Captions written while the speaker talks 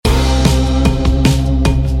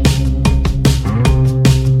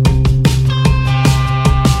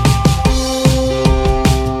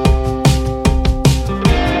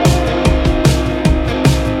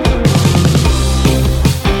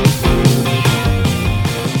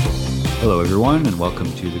Hello, everyone, and welcome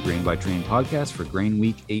to the Grain by Train podcast for Grain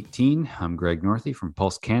Week 18. I'm Greg Northey from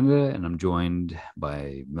Pulse Canada, and I'm joined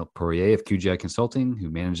by Milt Poirier of QGI Consulting,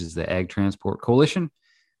 who manages the Ag Transport Coalition,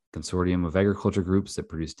 consortium of agriculture groups that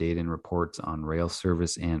produce data and reports on rail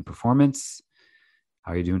service and performance.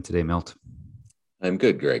 How are you doing today, Milt? I'm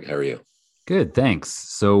good, Greg. How are you? Good, thanks.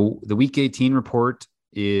 So the Week 18 report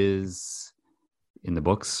is in the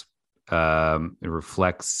books. It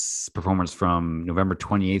reflects performance from November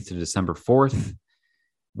 28th to December 4th.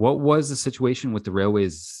 What was the situation with the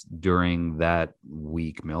railways during that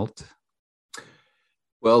week, Milt?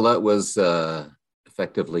 Well, that was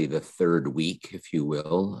effectively the third week, if you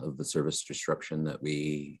will, of the service disruption that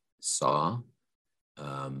we saw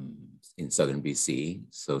in southern BC.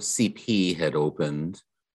 So CP had opened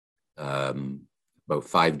about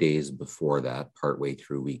 5 days before that, partway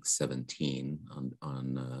through week 17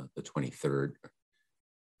 on the 23rd,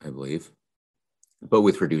 I believe, but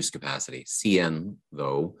with reduced capacity. CN,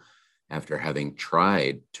 though, after having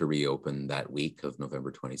tried to reopen that week of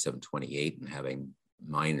November 27, 28 and having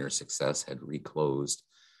minor success, had reclosed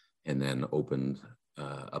and then opened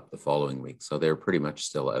up the following week. So they're pretty much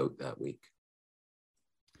still out that week.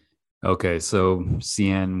 Okay, so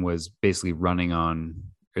CN was basically running on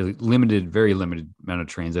very limited amount of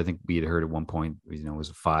trains. I think we had heard at one point, it was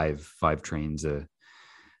five trains a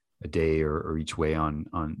day or each way on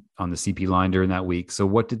the CP line during that week. So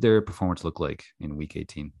what did their performance look like in week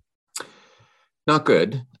 18? Not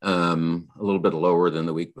good. A little bit lower than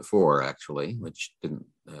the week before, actually, which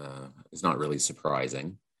is not really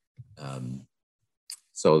surprising.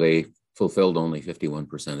 So they fulfilled only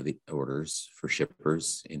 51% of the orders for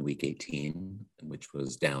shippers in week 18, which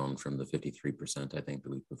was down from the 53%, I think, the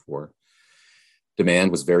week before.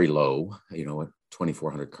 Demand was very low, at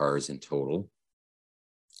 2,400 cars in total,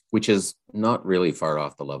 which is not really far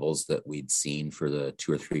off the levels that we'd seen for the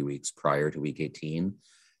 2 or 3 weeks prior to week 18,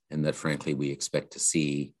 and that, frankly, we expect to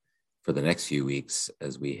see for the next few weeks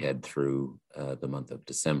as we head through the month of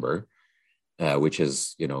December. Which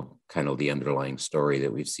is, kind of the underlying story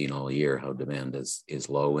that we've seen all year, how demand is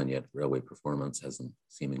low and yet railway performance hasn't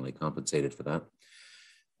seemingly compensated for that.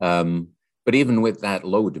 But even with that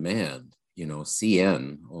low demand,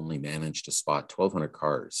 CN only managed to spot 1,200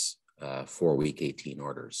 cars for week 18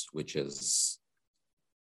 orders, which is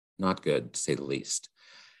not good, to say the least.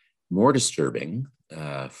 More disturbing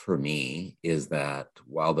for me is that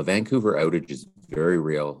while the Vancouver outage is very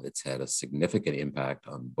real, it's had a significant impact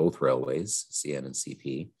on both railways, CN and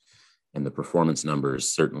CP, and the performance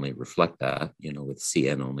numbers certainly reflect that, with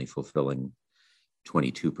CN only fulfilling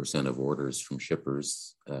 22% of orders from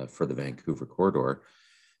shippers for the Vancouver corridor.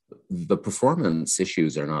 The performance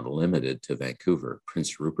issues are not limited to Vancouver.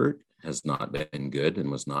 Prince Rupert has not been good and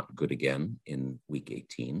was not good again in week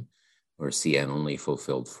 18, where CN only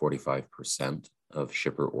fulfilled 45% of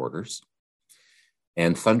shipper orders.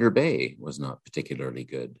 And Thunder Bay was not particularly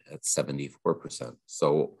good at 74%.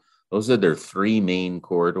 So those are their three main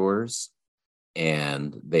corridors,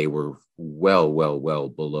 and they were well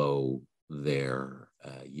below their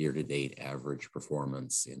year-to-date average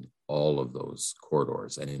performance in all of those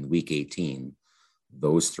corridors. And in week 18,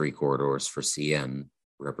 those three corridors for CN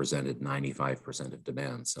represented 95% of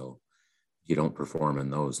demand. So if you don't perform in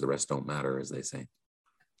those, the rest don't matter, as they say.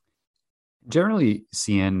 Generally,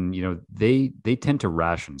 CN, they tend to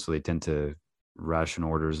ration. So they tend to ration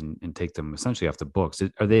orders and take them essentially off the books.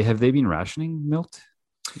 Have they been rationing, Milt?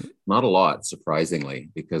 Not a lot, surprisingly,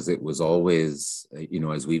 because it was always,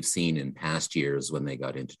 as we've seen in past years when they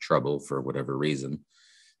got into trouble for whatever reason,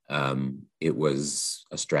 it was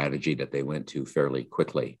a strategy that they went to fairly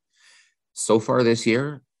quickly. So far this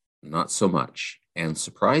year, not so much. And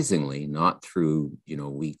surprisingly, not through,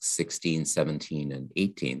 weeks 16, 17, and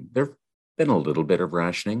 18. There've been a little bit of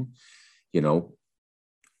rationing,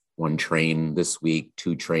 one train this week,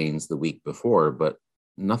 2 trains the week before, but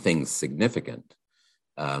nothing significant,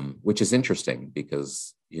 which is interesting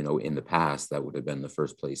because, in the past, that would have been the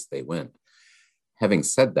first place they went. Having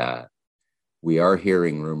said that, we are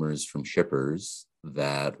hearing rumors from shippers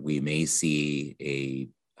that we may see a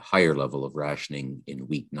higher level of rationing in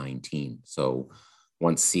week 19. So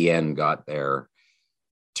once CN got their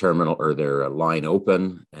terminal or their line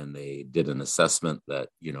open and they did an assessment that,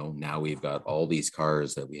 now we've got all these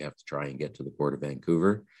cars that we have to try and get to the Port of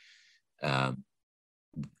Vancouver, I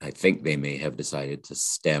think they may have decided to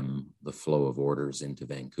stem the flow of orders into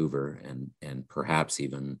Vancouver and perhaps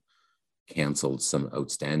even canceled some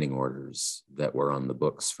outstanding orders that were on the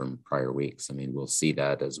books from prior weeks. I mean, we'll see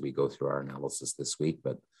that as we go through our analysis this week,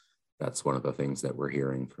 but that's one of the things that we're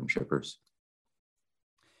hearing from shippers.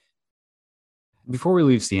 Before we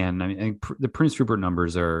leave CN, I mean, the Prince Rupert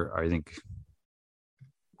numbers are, I think,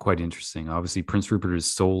 quite interesting. Obviously, Prince Rupert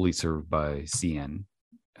is solely served by CN.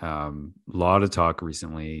 A lot of talk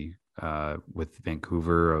recently with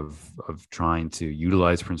Vancouver of trying to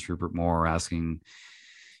utilize Prince Rupert more, asking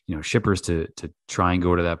shippers to try and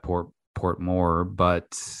go to that port more. But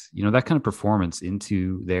that kind of performance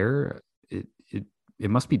into there, it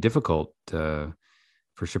must be difficult for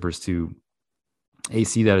shippers to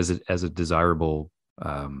see that as a desirable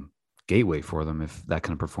gateway for them if that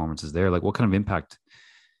kind of performance is there. Like, what kind of impact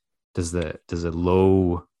does a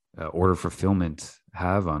low order fulfillment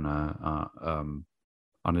have on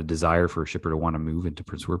a desire for a shipper to want to move into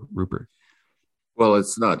Prince Rupert? Well,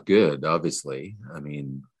 it's not good, obviously. I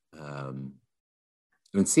mean,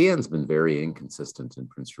 CN's been very inconsistent in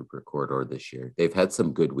Prince Rupert corridor this year. They've had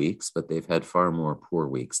some good weeks, but they've had far more poor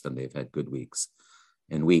weeks than they've had good weeks.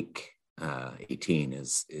 And week 18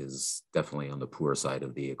 is definitely on the poor side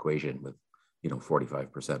of the equation with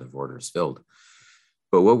 45% of orders filled.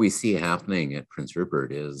 But what we see happening at Prince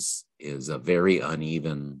Rupert is a very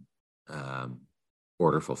uneven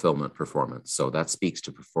order fulfillment performance. So that speaks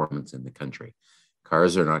to performance in the country.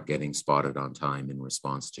 Cars are not getting spotted on time in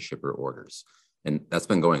response to shipper orders. And that's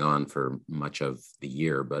been going on for much of the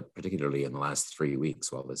year, but particularly in the last 3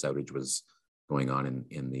 weeks while this outage was going on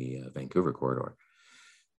in the Vancouver corridor.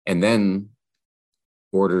 And then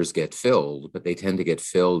orders get filled, but they tend to get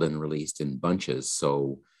filled and released in bunches.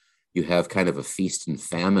 So you have kind of a feast and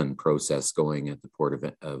famine process going at the port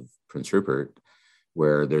of Prince Rupert,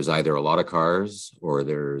 where there's either a lot of cars or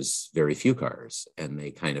there's very few cars, and they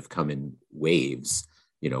kind of come in waves,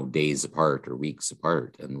 days apart or weeks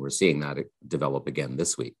apart. And we're seeing that develop again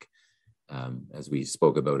this week. As we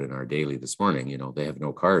spoke about in our daily this morning, they have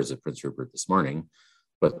no cars at Prince Rupert this morning,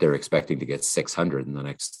 but they're expecting to get 600 in the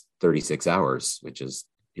next 36 hours, which is,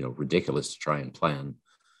 ridiculous to try and plan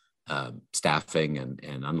staffing and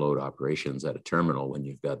unload operations at a terminal when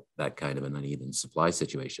you've got that kind of an uneven supply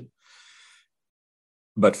situation.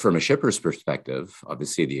 But from a shipper's perspective,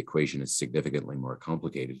 obviously the equation is significantly more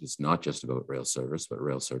complicated. It's not just about rail service, but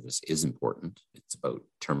rail service is important. It's about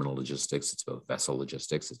terminal logistics. It's about vessel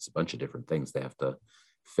logistics. It's a bunch of different things they have to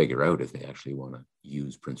figure out if they actually want to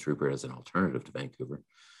use Prince Rupert as an alternative to Vancouver.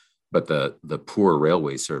 But the poor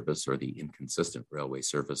railway service or the inconsistent railway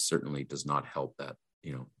service certainly does not help that,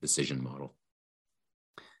 decision model.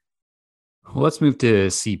 Well, let's move to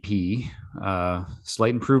CP.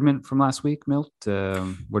 Slight improvement from last week, Milt.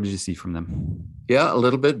 What did you see from them? Yeah, a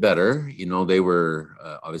little bit better. They were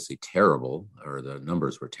obviously terrible, or the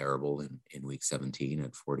numbers were terrible in week 17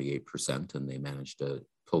 at 48%, and they managed to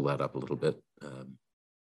pull that up a little bit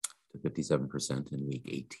to 57% in week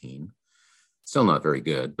 18. Still not very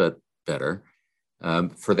good, but better.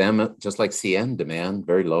 For them, just like CN, demand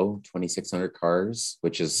very low, 2,600 cars,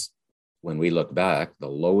 which is, when we look back, the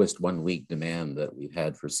lowest 1 week demand that we've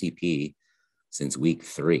had for CP since week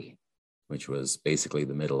 3, which was basically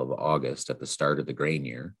the middle of August at the start of the grain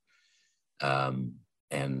year. And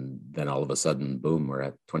then all of a sudden, boom, we're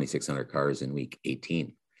at 2,600 cars in week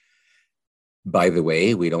 18. By the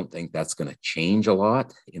way, we don't think that's going to change a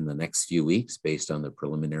lot in the next few weeks based on the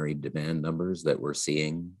preliminary demand numbers that we're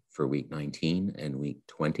seeing for week 19 and week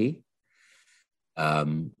 20.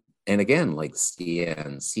 And again, like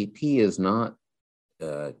CN, CP is not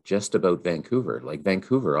just about Vancouver. Like,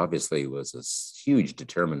 Vancouver obviously was a huge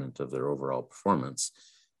determinant of their overall performance.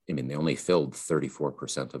 I mean, they only filled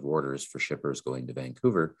 34% of orders for shippers going to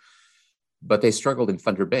Vancouver, but they struggled in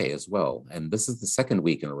Thunder Bay as well. And this is the second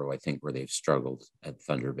week in a row, I think, where they've struggled at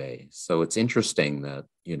Thunder Bay. So it's interesting that,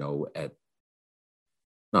 at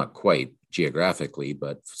not quite geographically,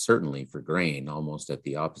 but certainly for grain, almost at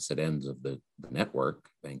the opposite ends of the network,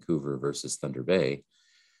 Vancouver versus Thunder Bay,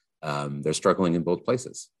 they're struggling in both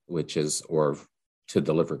places, or to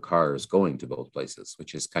deliver cars going to both places,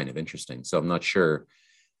 which is kind of interesting. So I'm not sure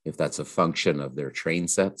if that's a function of their train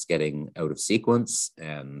sets getting out of sequence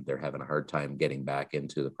and they're having a hard time getting back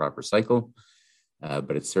into the proper cycle,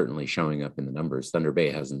 but it's certainly showing up in the numbers. Thunder Bay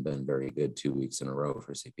hasn't been very good 2 weeks in a row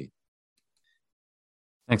for CP.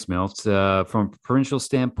 Thanks, Milt. From a provincial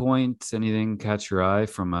standpoint, anything catch your eye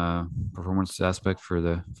from a performance aspect for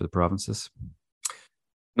the provinces?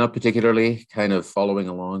 Not particularly. Kind of following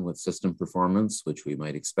along with system performance, which we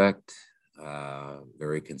might expect.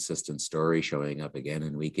 Very consistent story showing up again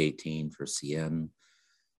in week 18 for CN.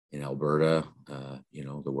 In Alberta,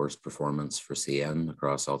 the worst performance for CN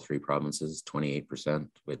across all 3 provinces, 28%,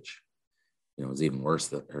 which is even worse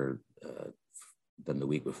than the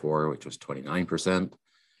week before, which was 29%.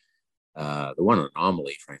 The one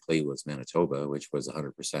anomaly, frankly, was Manitoba, which was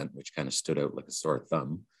 100%, which kind of stood out like a sore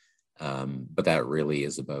thumb. But that really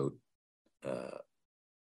is about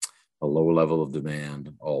a low level of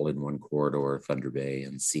demand, all in one corridor, Thunder Bay,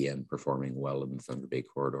 and CN performing well in the Thunder Bay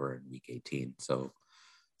corridor in week 18. So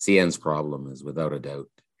CN's problem is without a doubt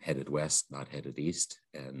headed west, not headed east,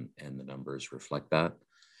 and the numbers reflect that.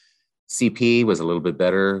 CP was a little bit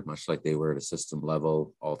better, much like they were at a system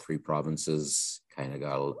level. All three provinces kind of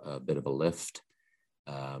got a bit of a lift.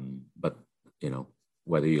 But,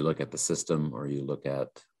 whether you look at the system or you look at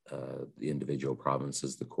the individual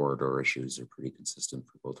provinces, the corridor issues are pretty consistent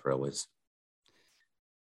for both railways.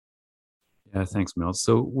 Yeah, thanks, Mel.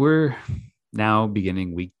 So we're now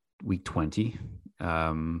beginning week 20.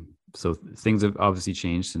 So things have obviously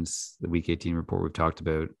changed since the week 18 report we've talked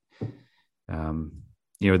about.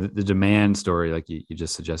 The demand story, like you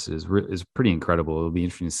just suggested, is pretty incredible. It'll be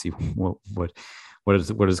interesting to see what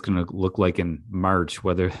is going to look like in March,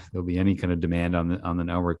 whether there'll be any kind of demand on the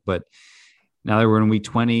network. But now that we're in week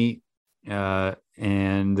 20,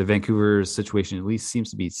 and the Vancouver situation at least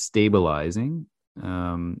seems to be stabilizing,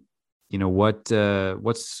 what are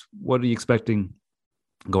you expecting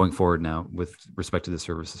going forward now with respect to the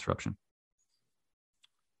service disruption?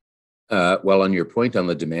 Well, on your point on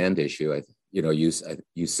the demand issue, you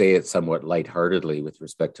say it somewhat lightheartedly with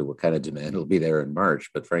respect to what kind of demand will be there in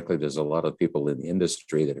March, but frankly, there's a lot of people in the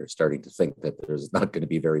industry that are starting to think that there's not going to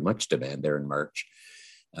be very much demand there in March.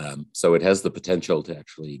 So it has the potential to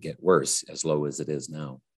actually get worse, as low as it is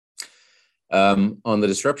now. On the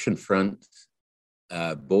disruption front,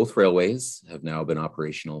 both railways have now been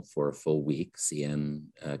operational for a full week. CN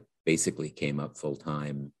basically came up full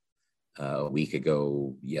time a week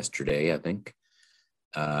ago yesterday, I think.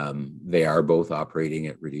 They are both operating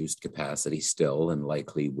at reduced capacity still, and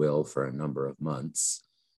likely will for a number of months.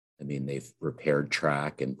 I mean, they've repaired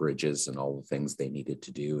track and bridges and all the things they needed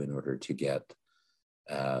to do in order to get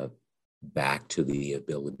back to the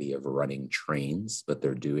ability of running trains, but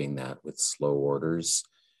they're doing that with slow orders.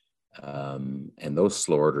 And those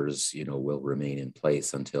slow orders, will remain in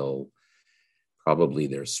place until probably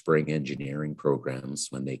their spring engineering programs,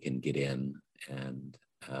 when they can get in and,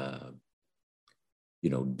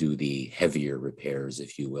 do the heavier repairs,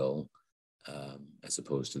 if you will, as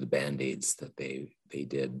opposed to the Band-Aids that they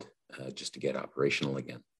did just to get operational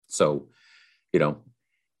again. So,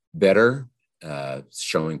 better,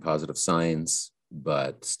 showing positive signs,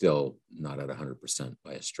 but still not at 100%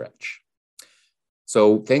 by a stretch.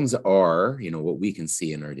 So things are, what we can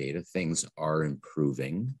see in our data, things are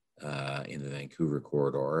improving in the Vancouver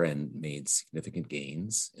corridor and made significant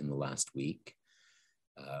gains in the last week.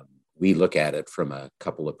 We look at it from a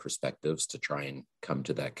couple of perspectives to try and come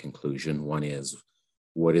to that conclusion. One is,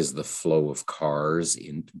 what is the flow of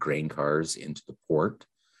grain cars into the port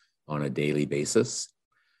on a daily basis?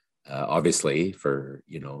 Obviously, for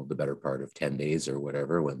the better part of 10 days or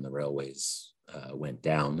whatever, when the railways went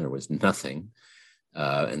down, there was nothing,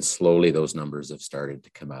 and slowly those numbers have started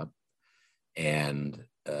to come up. And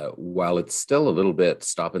while it's still a little bit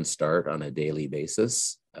stop and start on a daily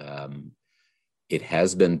basis, it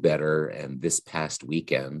has been better. And this past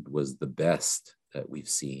weekend was the best that we've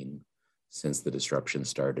seen since the disruption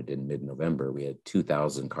started in mid-November. We had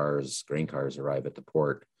 2,000 grain cars arrive at the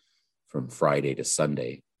port from Friday to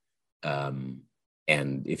Sunday. And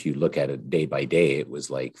if you look at it day by day, it was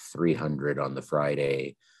like 300 on the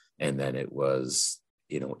Friday, and then it was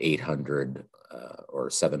 800 or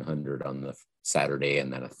 700 on the Saturday,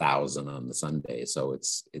 and then 1,000 on the Sunday. So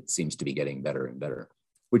it seems to be getting better and better,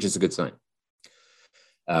 which is a good sign.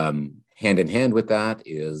 Hand in hand with that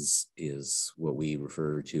is what we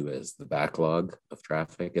refer to as the backlog of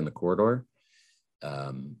traffic in the corridor.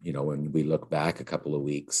 When we look back a couple of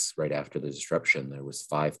weeks right after the disruption, there was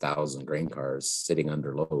 5,000 grain cars sitting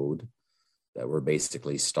under load that were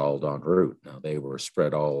basically stalled en route. Now, they were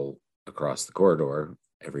spread all across the corridor,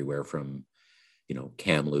 everywhere from,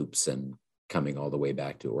 Kamloops and coming all the way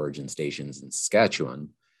back to origin stations in Saskatchewan,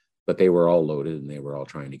 but they were all loaded and they were all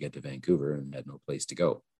trying to get to Vancouver and had no place to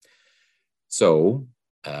go. So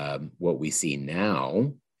what we see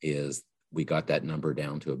now is we got that number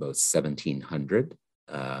down to about 1,700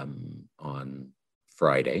 on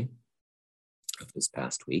Friday of this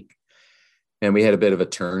past week. And we had a bit of a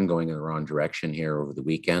turn going in the wrong direction here over the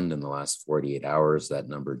weekend. In the last 48 hours, that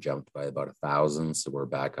number jumped by about 1,000. So we're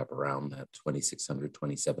back up around that 2,600,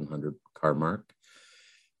 2,700 car mark.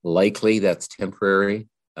 Likely that's temporary.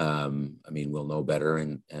 We'll know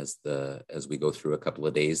better as we go through a couple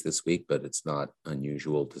of days this week, but it's not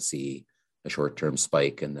unusual to see a short-term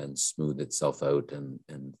spike and then smooth itself out and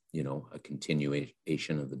a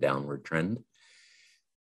continuation of the downward trend.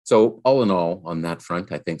 So all in all, on that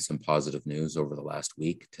front, I think some positive news over the last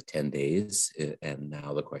week to 10 days. And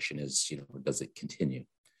now the question is, does it continue?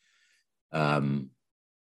 I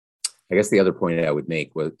guess the other point I would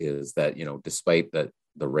make is that, despite that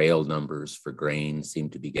the rail numbers for grain seem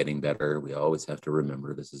to be getting better, we always have to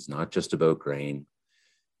remember this is not just about grain.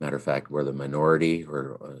 Matter of fact, we're the minority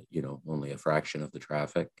or, only a fraction of the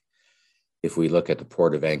traffic. If we look at the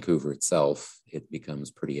Port of Vancouver itself, it becomes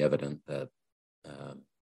pretty evident that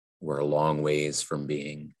we're a long ways from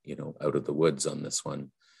being, out of the woods on this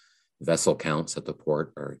one. Vessel counts at the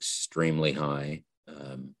port are extremely high.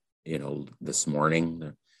 This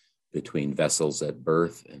morning, between vessels at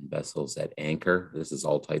berth and vessels at anchor, this is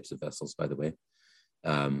all types of vessels, by the way,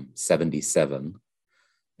 77.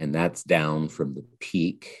 And that's down from the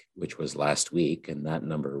peak, which was last week, and that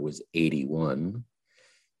number was 81.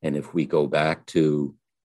 And if we go back to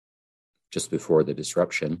just before the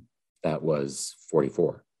disruption, that was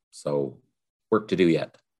 44. So work to do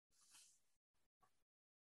yet.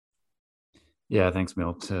 Yeah, thanks,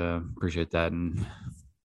 Milt. Appreciate that. And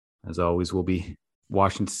as always, we'll be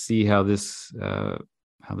watching to see how this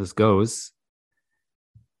goes.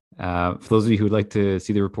 For those of you who would like to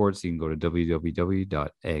see the reports, you can go to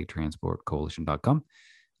www.agtransportcoalition.com, and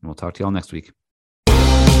we'll talk to you all next week.